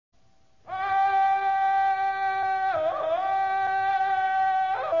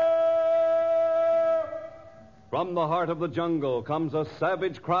From the heart of the jungle comes a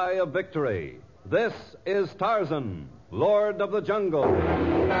savage cry of victory. This is Tarzan, Lord of the Jungle.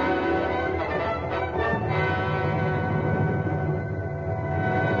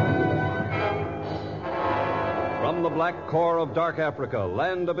 From the black core of dark Africa,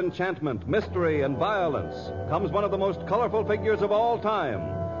 land of enchantment, mystery, and violence, comes one of the most colorful figures of all time.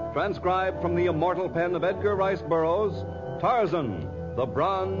 Transcribed from the immortal pen of Edgar Rice Burroughs, Tarzan, the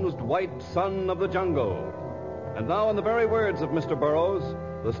bronzed white son of the jungle. And now, in the very words of Mr. Burroughs,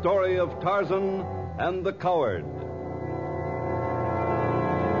 the story of Tarzan and the Coward.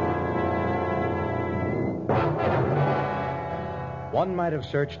 One might have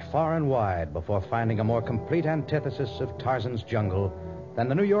searched far and wide before finding a more complete antithesis of Tarzan's jungle than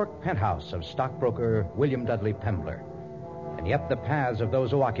the New York penthouse of stockbroker William Dudley Pembler. And yet the paths of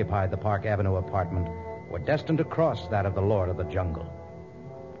those who occupied the Park Avenue apartment were destined to cross that of the Lord of the Jungle.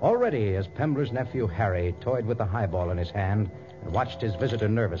 Already, as Pembler's nephew Harry toyed with the highball in his hand and watched his visitor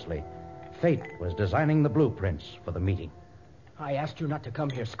nervously, fate was designing the blueprints for the meeting. I asked you not to come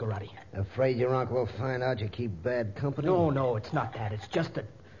here, Scarati. Afraid your uncle will find out you keep bad company? No, it's not that. It's just that...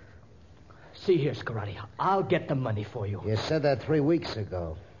 See here, Scarati, I'll get the money for you. You said that 3 weeks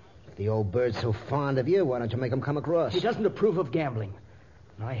ago. If the old bird's so fond of you, why don't you make him come across? He doesn't approve of gambling.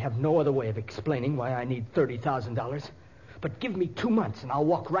 I have no other way of explaining why I need $30,000. But give me 2 months, and I'll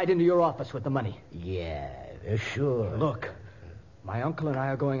walk right into your office with the money. Yeah, sure. Look, my uncle and I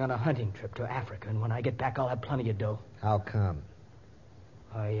are going on a hunting trip to Africa, and when I get back, I'll have plenty of dough. How come?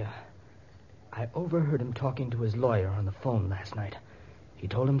 I overheard him talking to his lawyer on the phone last night. He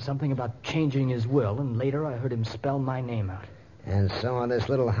told him something about changing his will, and later I heard him spell my name out. And so on this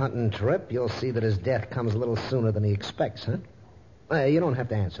little hunting trip, you'll see that his death comes a little sooner than he expects, huh? You don't have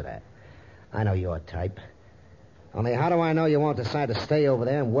to answer that. I know your type. Only how do I know you won't decide to stay over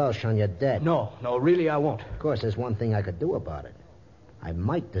there and welsh on your debt? No, really I won't. Of course, there's one thing I could do about it. I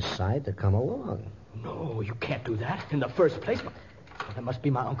might decide to come along. No, you can't do that. In the first place, that must be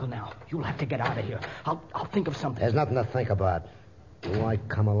my uncle now. You'll have to get out of here. I'll think of something. There's nothing to think about. Do I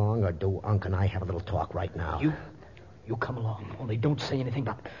come along, or do Unc and I have a little talk right now? You come along. Only don't say anything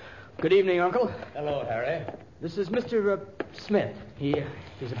about... Good evening, Uncle. Hello, Harry. This is Mr. Smith. He's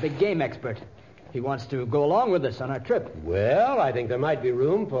a big game expert. He wants to go along with us on our trip. Well, I think there might be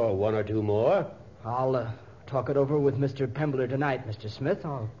room for 1 or 2 more. I'll talk it over with Mr. Pembler tonight, Mr. Smith.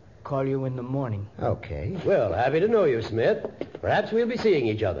 I'll call you in the morning. Okay. Well, happy to know you, Smith. Perhaps we'll be seeing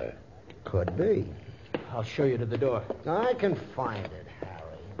each other. Could be. I'll show you to the door. I can find it,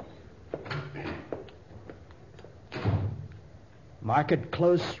 Harry. Market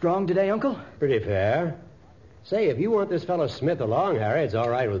closed strong today, Uncle? Pretty fair. Say, if you want this fellow Smith along, Harry, it's all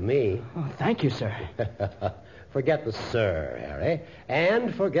right with me. Oh, thank you, sir. Forget the sir, Harry.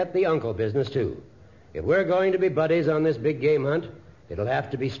 And forget the uncle business, too. If we're going to be buddies on this big game hunt, it'll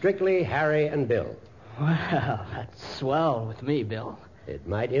have to be strictly Harry and Bill. Well, that's swell with me, Bill. It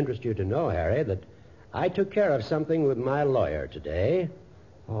might interest you to know, Harry, that I took care of something with my lawyer today.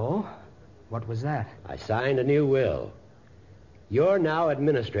 Oh? What was that? I signed a new will. You're now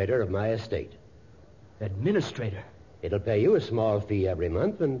administrator of my estate. Administrator? It'll pay you a small fee every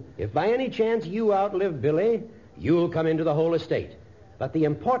month, and if by any chance you outlive Billy, you'll come into the whole estate. But the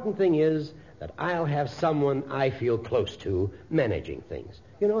important thing is that I'll have someone I feel close to managing things.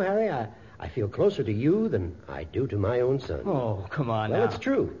 You know, Harry, I feel closer to you than I do to my own son. Oh, come on now. Well, it's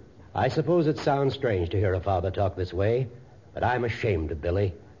true. I suppose it sounds strange to hear a father talk this way, but I'm ashamed of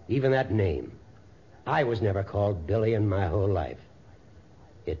Billy, even that name. I was never called Billy in my whole life.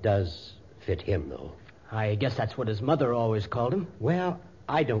 It does fit him, though. I guess that's what his mother always called him. Well,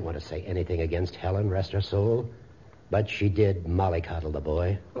 I don't want to say anything against Helen, rest her soul, but she did mollycoddle the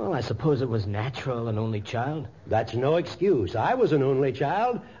boy. Well, I suppose it was natural, an only child. That's no excuse. I was an only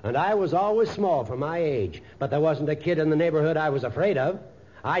child, and I was always small for my age, but there wasn't a kid in the neighborhood I was afraid of.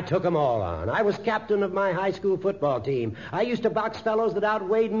 I took them all on. I was captain of my high school football team. I used to box fellows that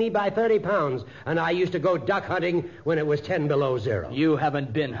outweighed me by 30 pounds, and I used to go duck hunting when it was 10 below zero. You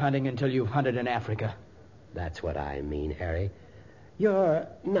haven't been hunting until you've hunted in Africa. That's what I mean, Harry. You're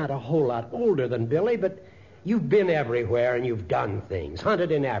not a whole lot older than Billy, but you've been everywhere and you've done things.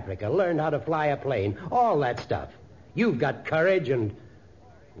 Hunted in Africa, learned how to fly a plane, all that stuff. You've got courage and,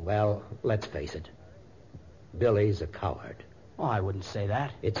 well, let's face it, Billy's a coward. Oh, I wouldn't say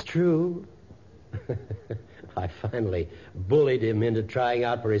that. It's true. I finally bullied him into trying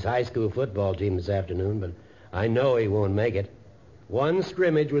out for his high school football team this afternoon, but I know he won't make it. One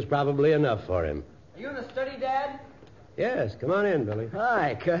scrimmage was probably enough for him. Are you in the study, Dad? Yes, come on in, Billy.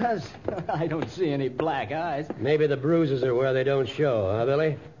 Hi, cuz. I don't see any black eyes. Maybe the bruises are where they don't show, huh,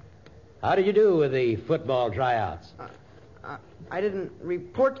 Billy? How did you do with the football tryouts? I didn't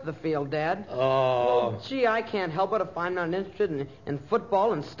report to the field, Dad. Oh. Well, gee, I can't help it if I'm not interested in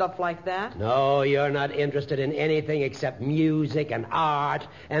football and stuff like that. No, you're not interested in anything except music and art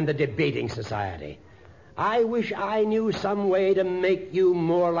and the debating society. I wish I knew some way to make you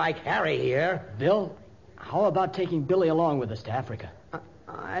more like Harry here. Bill, how about taking Billy along with us to Africa?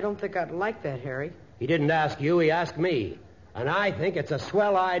 I don't think I'd like that, Harry. He didn't ask you, he asked me. And I think it's a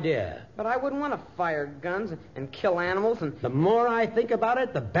swell idea. But I wouldn't want to fire guns and kill animals and... The more I think about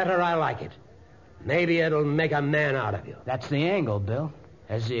it, the better I like it. Maybe it'll make a man out of you. That's the angle, Bill.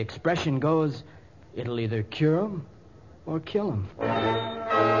 As the expression goes, it'll either cure him or kill him.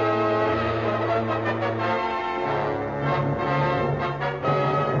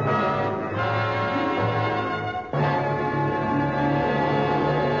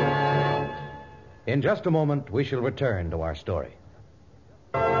 In just a moment, we shall return to our story.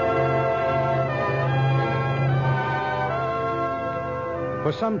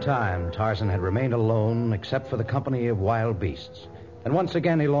 For some time, Tarzan had remained alone except for the company of wild beasts. And once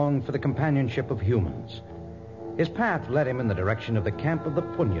again, he longed for the companionship of humans. His path led him in the direction of the camp of the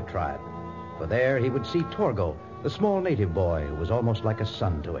Punya tribe. For there he would see Torgo, the small native boy who was almost like a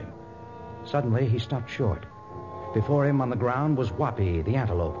son to him. Suddenly, he stopped short. Before him on the ground was Wapi, the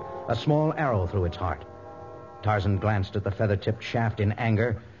antelope, a small arrow through its heart. Tarzan glanced at the feather-tipped shaft in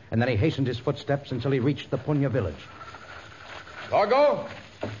anger, and then he hastened his footsteps until he reached the Punya village. Torgo?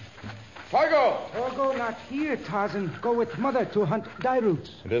 Torgo! Torgo not here, Tarzan. Go with Mother to hunt diroots.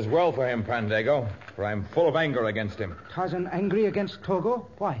 It is well for him, Pandago, for I am full of anger against him. Tarzan angry against Torgo?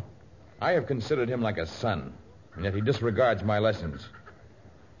 Why? I have considered him like a son, and yet he disregards my lessons.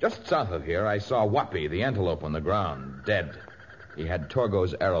 Just south of here, I saw Wapi, the antelope, on the ground, dead. He had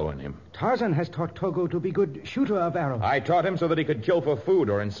Torgo's arrow in him. Tarzan has taught Torgo to be good shooter of arrows. I taught him so that he could kill for food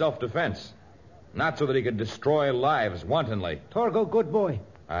or in self-defense, not so that he could destroy lives wantonly. Torgo, good boy.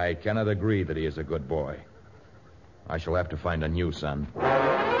 I cannot agree that he is a good boy. I shall have to find a new son.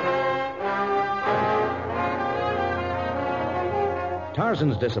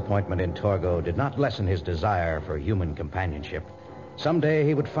 Tarzan's disappointment in Torgo did not lessen his desire for human companionship. Someday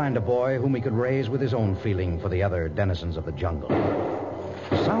he would find a boy whom he could raise with his own feeling for the other denizens of the jungle.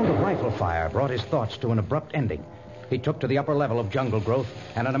 The sound of rifle fire brought his thoughts to an abrupt ending. He took to the upper level of jungle growth,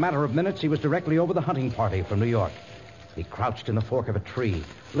 and in a matter of minutes he was directly over the hunting party from New York. He crouched in the fork of a tree,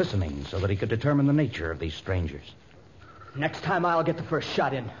 listening so that he could determine the nature of these strangers. Next time I'll get the first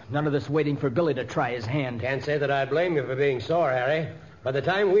shot in. None of this waiting for Billy to try his hand. Can't say that I blame you for being sore, Harry. By the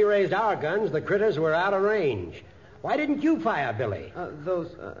time we raised our guns, the critters were out of range. Why didn't you fire, Billy?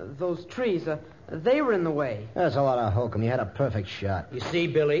 Those trees, they were in the way. That's a lot of hokum. You had a perfect shot. You see,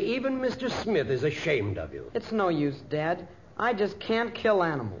 Billy, even Mr. Smith is ashamed of you. It's no use, Dad. I just can't kill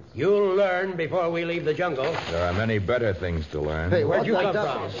animals. You'll learn before we leave the jungle. There are many better things to learn. Hey, Where'd you come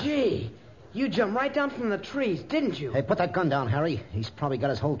that? from? Gee, you jumped right down from the trees, didn't you? Hey, put that gun down, Harry. He's probably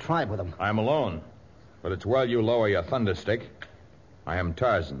got his whole tribe with him. I'm alone, but it's well you lower your thunderstick. I am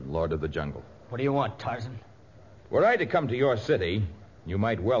Tarzan, Lord of the Jungle. What do you want, Tarzan? Were I to come to your city, you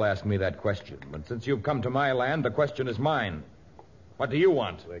might well ask me that question. But since you've come to my land, the question is mine. What do you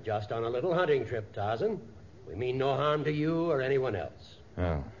want? We're just on a little hunting trip, Tarzan. We mean no harm to you or anyone else.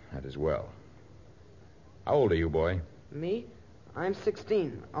 Oh, that is well. How old are you, boy? Me? I'm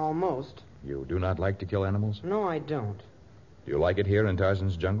 16, almost. You do not like to kill animals? No, I don't. Do you like it here in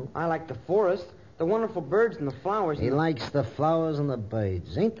Tarzan's jungle? I like the forest, the wonderful birds and the flowers. He likes the flowers and the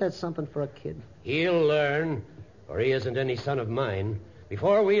birds. Ain't that something for a kid? He'll learn, or he isn't any son of mine.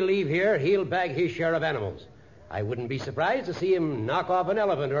 Before we leave here, he'll bag his share of animals. I wouldn't be surprised to see him knock off an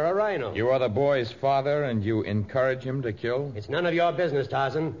elephant or a rhino. You are the boy's father, and you encourage him to kill? It's none of your business,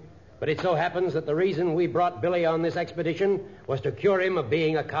 Tarzan. But it so happens that the reason we brought Billy on this expedition was to cure him of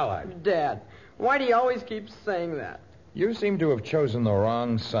being a coward. Dad, why do you always keep saying that? You seem to have chosen the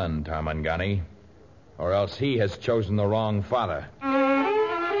wrong son, Tarmangani. Or else he has chosen the wrong father.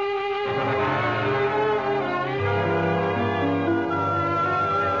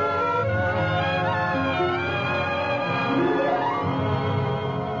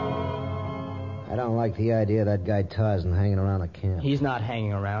 I don't like the idea of that guy Tarzan hanging around the camp. He's not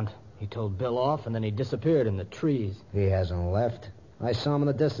hanging around. He told Bill off, and then he disappeared in the trees. He hasn't left. I saw him in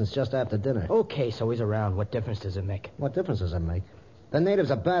the distance just after dinner. Okay, so he's around. What difference does it make? What difference does it make? The natives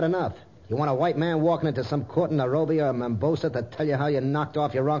are bad enough. You want a white man walking into some court in Nairobi or Mombasa to tell you how you knocked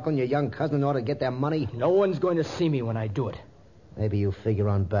off your uncle and your young cousin in order to get their money? No one's going to see me when I do it. Maybe you figure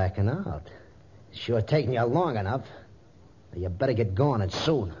on backing out. It's sure taking you long enough. You better get going and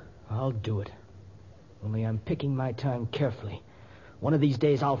soon. I'll do it. Only I'm picking my time carefully. One of these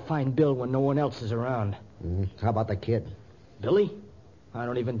days I'll find Bill when no one else is around. How about the kid? Billy? I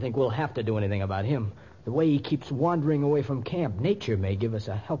don't even think we'll have to do anything about him. The way he keeps wandering away from camp, nature may give us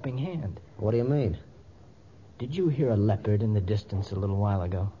a helping hand. What do you mean? Did you hear a leopard in the distance a little while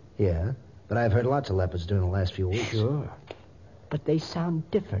ago? Yeah, but I've heard lots of leopards during the last few weeks. Sure. But they sound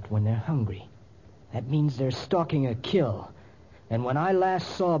different when they're hungry. That means they're stalking a kill. And when I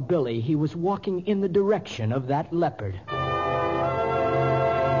last saw Billy, he was walking in the direction of that leopard.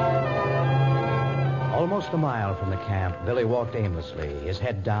 Almost a mile from the camp, Billy walked aimlessly, his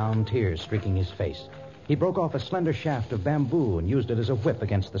head down, tears streaking his face. He broke off a slender shaft of bamboo and used it as a whip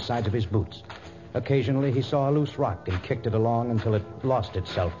against the sides of his boots. Occasionally, he saw a loose rock and kicked it along until it lost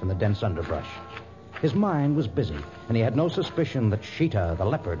itself in the dense underbrush. His mind was busy, and he had no suspicion that Sheeta, the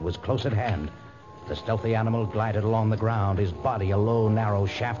leopard, was close at hand. The stealthy animal glided along the ground, his body a low, narrow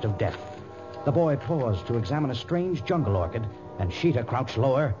shaft of death. The boy paused to examine a strange jungle orchid, and Sheeta crouched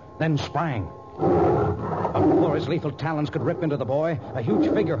lower, then sprang. Before his lethal talons could rip into the boy, a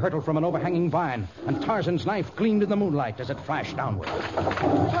huge figure hurtled from an overhanging vine, and Tarzan's knife gleamed in the moonlight as it flashed downward.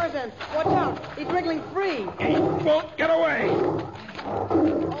 Tarzan, watch out. He's wriggling free. He won't get away.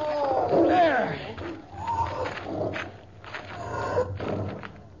 Oh. There.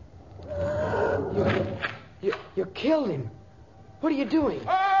 You killed him. What are you doing?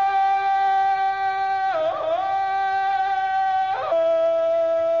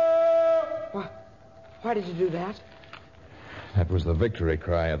 Why did you do that? That was the victory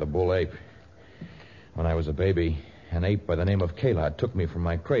cry of the bull ape. When I was a baby, an ape by the name of Kayla took me from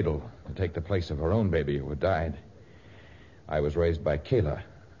my cradle to take the place of her own baby who had died. I was raised by Kayla,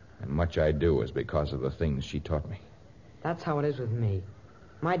 and much I do is because of the things she taught me. That's how it is with me.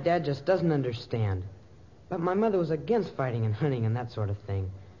 My dad just doesn't understand. But my mother was against fighting and hunting and that sort of thing.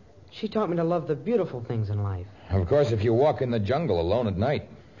 She taught me to love the beautiful things in life. Of course, if you walk in the jungle alone at night,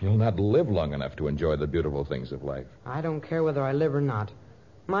 you'll not live long enough to enjoy the beautiful things of life. I don't care whether I live or not.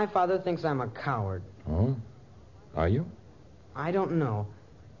 My father thinks I'm a coward. Oh? Are you? I don't know.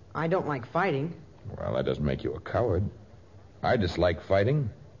 I don't like fighting. Well, that doesn't make you a coward. I dislike fighting,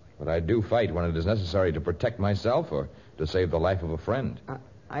 but I do fight when it is necessary to protect myself or to save the life of a friend.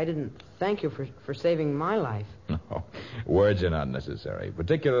 I didn't thank you for saving my life. No, words are not necessary,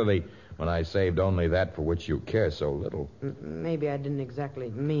 particularly when I saved only that for which you care so little. Maybe I didn't exactly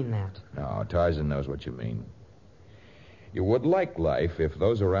mean that. No, Tarzan knows what you mean. You would like life if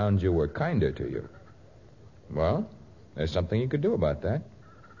those around you were kinder to you. Well, there's something you could do about that.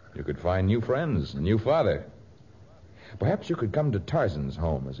 You could find new friends, a new father. Perhaps you could come to Tarzan's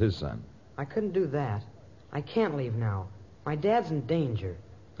home as his son. I couldn't do that. I can't leave now. My dad's in danger.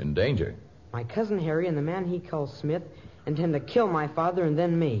 In danger? My cousin Harry and the man he calls Smith intend to kill my father and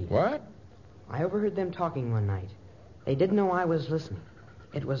then me. What? I overheard them talking one night. They didn't know I was listening.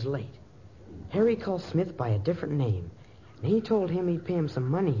 It was late. Harry called Smith by a different name, and he told him he'd pay him some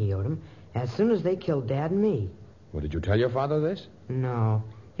money he owed him as soon as they killed Dad and me. Well, did you tell your father this? No.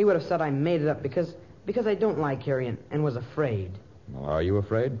 He would have said I made it up because I don't like Harry and was afraid. Well, are you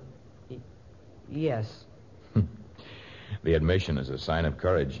afraid? Yes. The admission is a sign of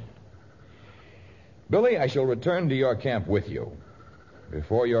courage. Billy, I shall return to your camp with you.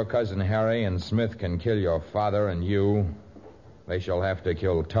 Before your cousin Harry and Smith can kill your father and you, they shall have to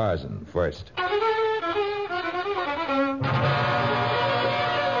kill Tarzan first.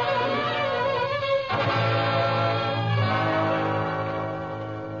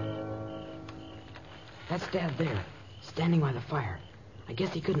 That's Dad there, standing by the fire. I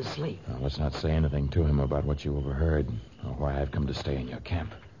guess he couldn't sleep. Now, let's not say anything to him about what you overheard or why I've come to stay in your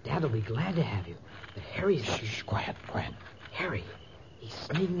camp. Dad will be glad to have you. But Harry's... Shh, quiet. Harry, he's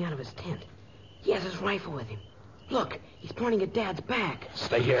sneaking out of his tent. He has his rifle with him. Look, he's pointing at Dad's back.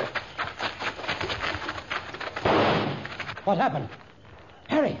 Stay here. What happened?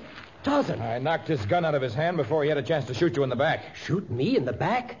 Harry, Tarzan. I knocked his gun out of his hand before he had a chance to shoot you in the back. Shoot me in the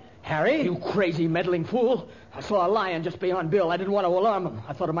back? Harry? You crazy meddling fool. I saw a lion just beyond Bill. I didn't want to alarm him.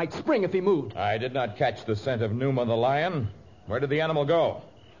 I thought it might spring if he moved. I did not catch the scent of Numa the lion. Where did the animal go?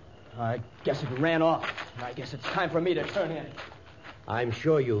 I guess it ran off. I guess it's time for me to turn in. I'm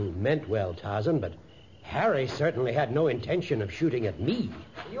sure you meant well, Tarzan, but Harry certainly had no intention of shooting at me.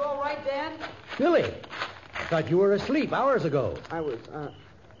 Are you all right, Dad? Billy, I thought you were asleep hours ago.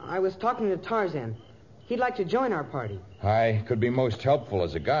 I was talking to Tarzan. He'd like to join our party. I could be most helpful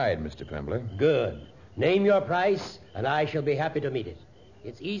as a guide, Mr. Pembler. Good. Name your price, and I shall be happy to meet it.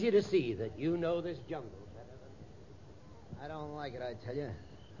 It's easy to see that you know this jungle better than... I don't like it, I tell you.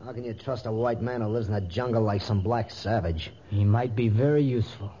 How can you trust a white man who lives in the jungle like some black savage? He might be very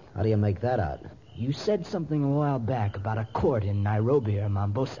useful. How do you make that out? You said something a while back about a court in Nairobi or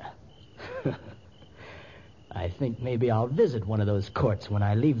Mombasa. I think maybe I'll visit one of those courts when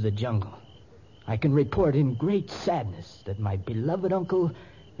I leave the jungle. I can report in great sadness that my beloved uncle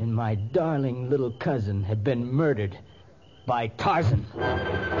and my darling little cousin had been murdered by Tarzan.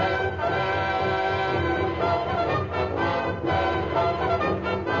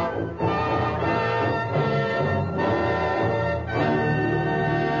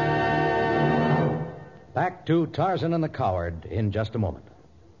 Back to Tarzan and the Coward in just a moment.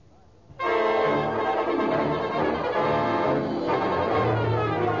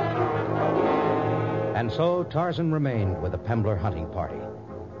 And so Tarzan remained with the Pembler hunting party.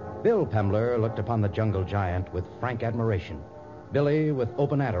 Bill Pembler looked upon the jungle giant with frank admiration, Billy with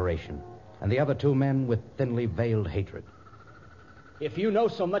open adoration, and the other two men with thinly veiled hatred. If you know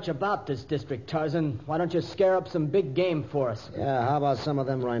so much about this district, Tarzan, why don't you scare up some big game for us? Yeah, how about some of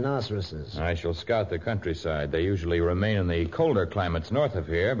them rhinoceroses? I shall scout the countryside. They usually remain in the colder climates north of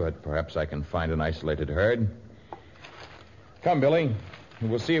here, but perhaps I can find an isolated herd. Come, Billy.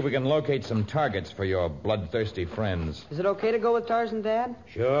 We'll see if we can locate some targets for your bloodthirsty friends. Is it okay to go with Tarzan, Dad?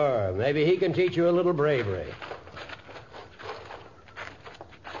 Sure. Maybe he can teach you a little bravery.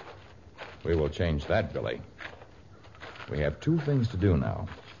 We will change that, Billy. We have two things to do now.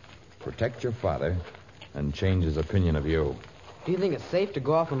 Protect your father and change his opinion of you. Do you think it's safe to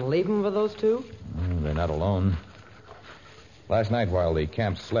go off and leave him with those two? They're not alone. Last night, while the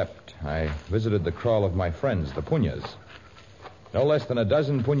camp slept, I visited the kraal of my friends, the Punyas. No less than a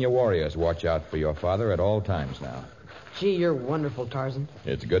dozen Punya warriors watch out for your father at all times now. Gee, you're wonderful, Tarzan.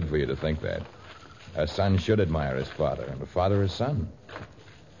 It's good for you to think that. A son should admire his father, and a father his son.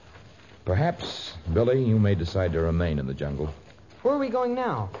 Perhaps, Billy, you may decide to remain in the jungle. Where are we going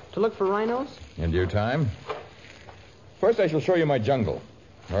now? To look for rhinos? In due time. First, I shall show you my jungle,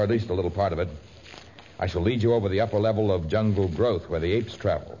 or at least a little part of it. I shall lead you over the upper level of jungle growth where the apes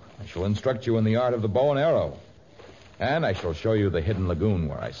travel. I shall instruct you in the art of the bow and arrow. And I shall show you the hidden lagoon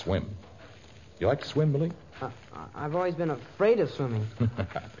where I swim. You like to swim, Billy? I've always been afraid of swimming.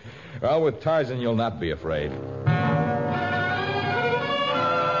 Well, with Tarzan, you'll not be afraid.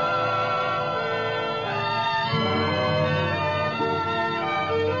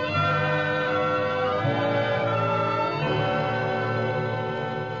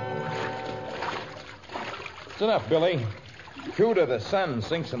 It's enough, Billy. True to the sun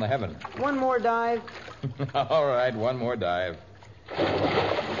sinks in the heaven. One more dive. All right, one more dive.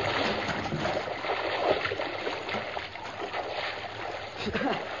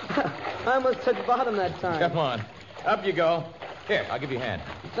 I almost touched bottom that time. Come on. Up you go. Here, I'll give you a hand.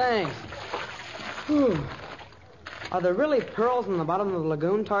 Thanks. Whew. Are there really pearls in the bottom of the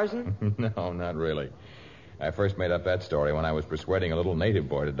lagoon, Tarzan? No, not really. I first made up that story when I was persuading a little native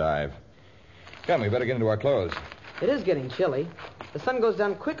boy to dive. Come, we better get into our clothes. It is getting chilly. The sun goes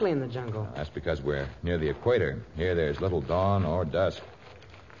down quickly in the jungle. That's because we're near the equator. Here there's little dawn or dusk.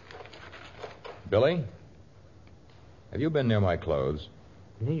 Billy, have you been near my clothes?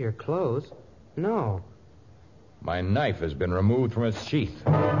 Near your clothes? No. My knife has been removed from its sheath.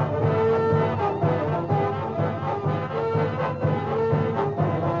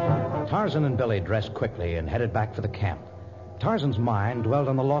 Tarzan and Billy dressed quickly and headed back for the camp. Tarzan's mind dwelled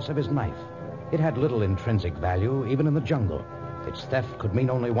on the loss of his knife. It had little intrinsic value, even in the jungle. Its theft could mean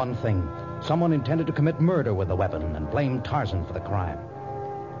only one thing. Someone intended to commit murder with the weapon and blamed Tarzan for the crime.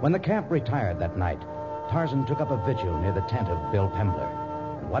 When the camp retired that night, Tarzan took up a vigil near the tent of Bill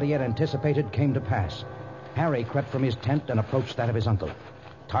Pembler. And what he had anticipated came to pass. Harry crept from his tent and approached that of his uncle.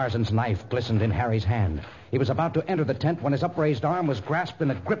 Tarzan's knife glistened in Harry's hand. He was about to enter the tent when his upraised arm was grasped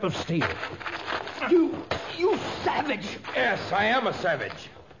in a grip of steel. You savage! Yes, I am a savage.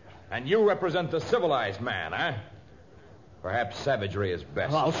 And you represent the civilized man, eh? Perhaps savagery is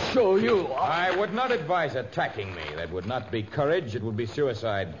best. I'll show you. I would not advise attacking me. That would not be courage. It would be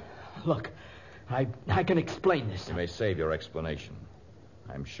suicide. Look, I can explain this. You may save your explanation.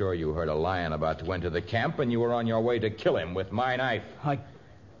 I'm sure you heard a lion about to enter the camp, and you were on your way to kill him with my knife.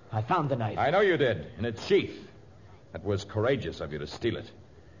 I found the knife. I know you did, in its sheath. That was courageous of you to steal it.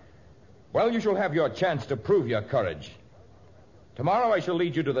 Well, you shall have your chance to prove your courage. Tomorrow I shall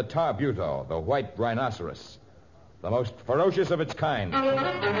lead you to the tarbuto, the white rhinoceros, the most ferocious of its kind.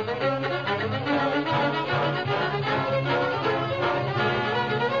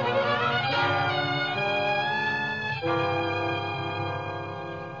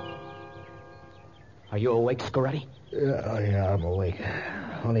 Are you awake, Scoretti? Yeah, I'm awake.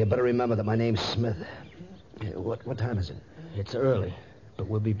 Only I better remember that my name's Smith. What time is it? It's early, but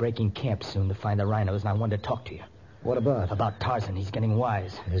we'll be breaking camp soon to find the rhinos, and I wanted to talk to you. What about? About Tarzan. He's getting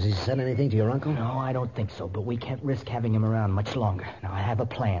wise. Has he said anything to your uncle? No, I don't think so, but we can't risk having him around much longer. Now, I have a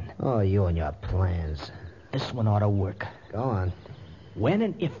plan. Oh, you and your plans. This one ought to work. Go on. When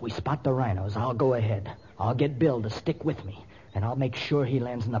and if we spot the rhinos, I'll go ahead. I'll get Bill to stick with me, and I'll make sure he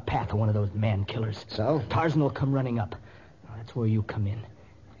lands in the path of one of those man-killers. So? Tarzan will come running up. Now, that's where you come in.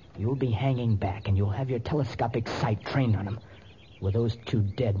 You'll be hanging back, and you'll have your telescopic sight trained on him. With those two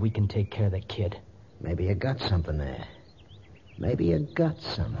dead, we can take care of the kid. Maybe you got something there. Maybe you got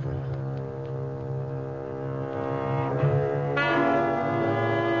something.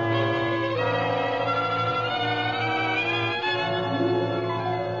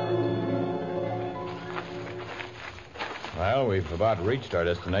 Well, we've about reached our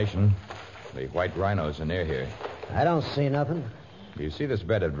destination. The white rhinos are near here. I don't see nothing. Do you see this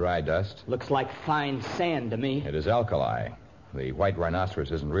bed of dry dust? Looks like fine sand to me. It is alkali. The white rhinoceros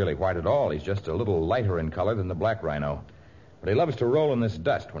isn't really white at all. He's just a little lighter in color than the black rhino. But he loves to roll in this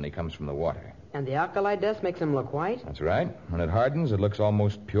dust when he comes from the water. And the alkali dust makes him look white? That's right. When it hardens, it looks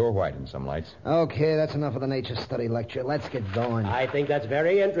almost pure white in some lights. Okay, that's enough of the nature study lecture. Let's get going. I think that's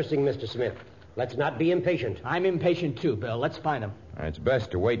very interesting, Mr. Smith. Let's not be impatient. I'm impatient, too, Bill. Let's find him. It's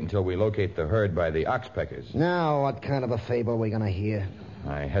best to wait until we locate the herd by the oxpeckers. Now, what kind of a fable are we going to hear?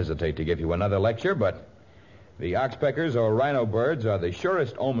 I hesitate to give you another lecture, but the oxpeckers or rhino birds are the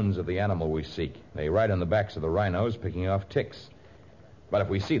surest omens of the animal we seek. They ride on the backs of the rhinos, picking off ticks. But if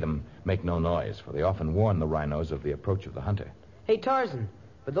we see them, make no noise, for they often warn the rhinos of the approach of the hunter. Hey, Tarzan,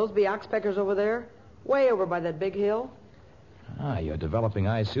 would those be oxpeckers over there? Way over by that big hill? Ah, you're developing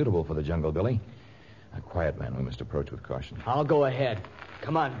eyes suitable for the jungle, Billy. A quiet man we must approach with caution. I'll go ahead.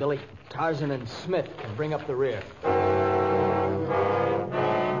 Come on, Billy. Tarzan and Smith can bring up the rear.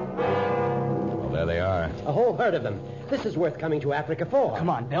 Well, there they are. A whole herd of them. This is worth coming to Africa for. Come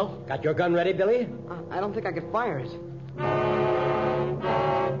on, Bill. Got your gun ready, Billy? I don't think I could fire it.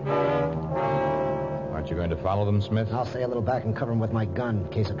 Aren't you going to follow them, Smith? I'll stay a little back and cover him with my gun in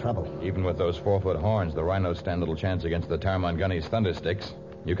case of trouble. Even with those 4-foot horns, the rhinos stand little chance against the Tarzan gunny's thunder sticks.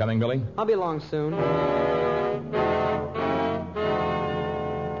 You coming, Billy? I'll be along soon.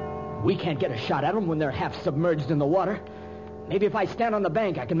 We can't get a shot at them when they're half submerged in the water. Maybe if I stand on the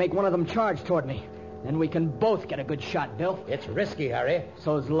bank, I can make one of them charge toward me. Then we can both get a good shot, Bill. It's risky, Harry.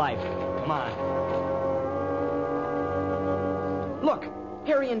 So's life. Come on. Look,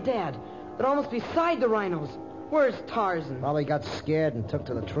 Harry and Dad. They're almost beside the rhinos. Where's Tarzan? Probably got scared and took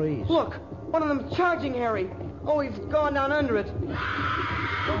to the trees. Look, one of them's charging Harry. Oh, he's gone down under it.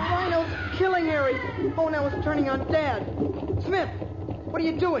 The rhino's killing Harry. Oh, now it's turning on Dad. Smith, what are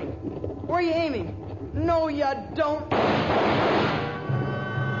you doing? Where are you aiming? No, you don't.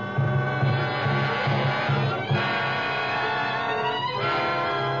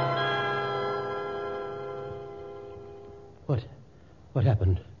 What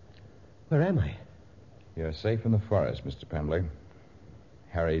happened? Where am I? You're safe in the forest, Mr. Pembler.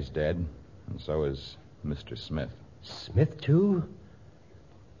 Harry's dead, and so is Mr. Smith. Smith, too?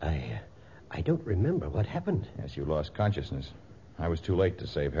 I don't remember what happened. Yes, you lost consciousness. I was too late to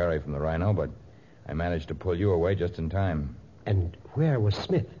save Harry from the rhino, but I managed to pull you away just in time. And where was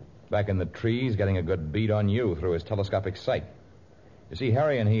Smith? Back in the trees, getting a good beat on you through his telescopic sight. You see,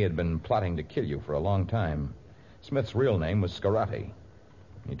 Harry and he had been plotting to kill you for a long time. Smith's real name was Scarati.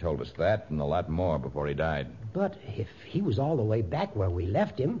 He told us that and a lot more before he died. But if he was all the way back where we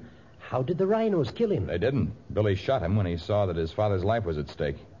left him, how did the rhinos kill him? They didn't. Billy shot him when he saw that his father's life was at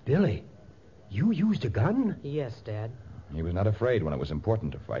stake. Billy, you used a gun? Yes, Dad. He was not afraid when it was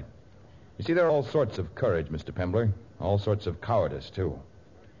important to fight. You see, there are all sorts of courage, Mr. Pembler. All sorts of cowardice, too.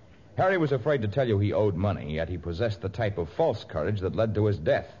 Harry was afraid to tell you he owed money, yet he possessed the type of false courage that led to his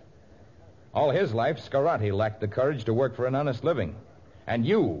death. All his life, Scarati lacked the courage to work for an honest living. And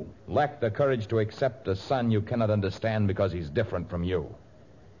you lack the courage to accept a son you cannot understand because he's different from you.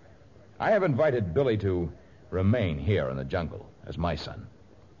 I have invited Billy to remain here in the jungle as my son.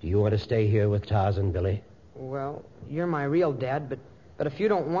 Do you want to stay here with Tarzan, Billy? Well, you're my real dad, but if you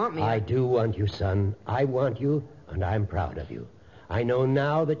don't want me... I do want you, son. I want you, and I'm proud of you. I know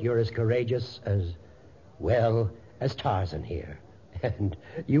now that you're as courageous as Tarzan here. And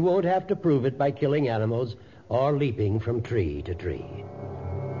you won't have to prove it by killing animals or leaping from tree to tree.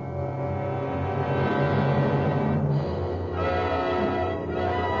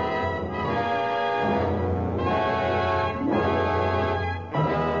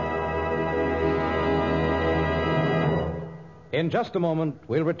 In just a moment,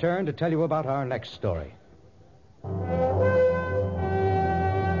 we'll return to tell you about our next story.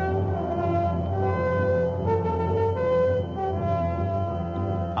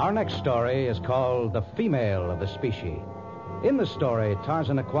 Our Our next story is called The Female of the Species. In the story,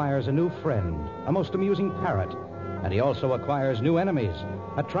 Tarzan acquires a new friend, a most amusing parrot, and he also acquires new enemies,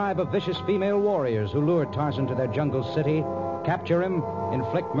 a tribe of vicious female warriors who lure Tarzan to their jungle city, capture him,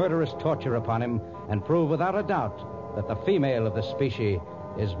 inflict murderous torture upon him, and prove without a doubt that the female of the species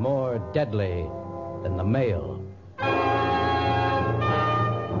is more deadly than the male.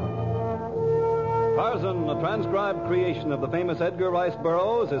 Tarzan, a transcribed creation of the famous Edgar Rice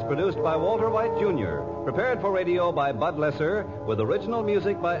Burroughs, is produced by Walter White, Jr., prepared for radio by Bud Lesser, with original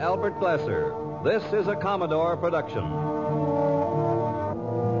music by Albert Glasser. This is a Commodore production.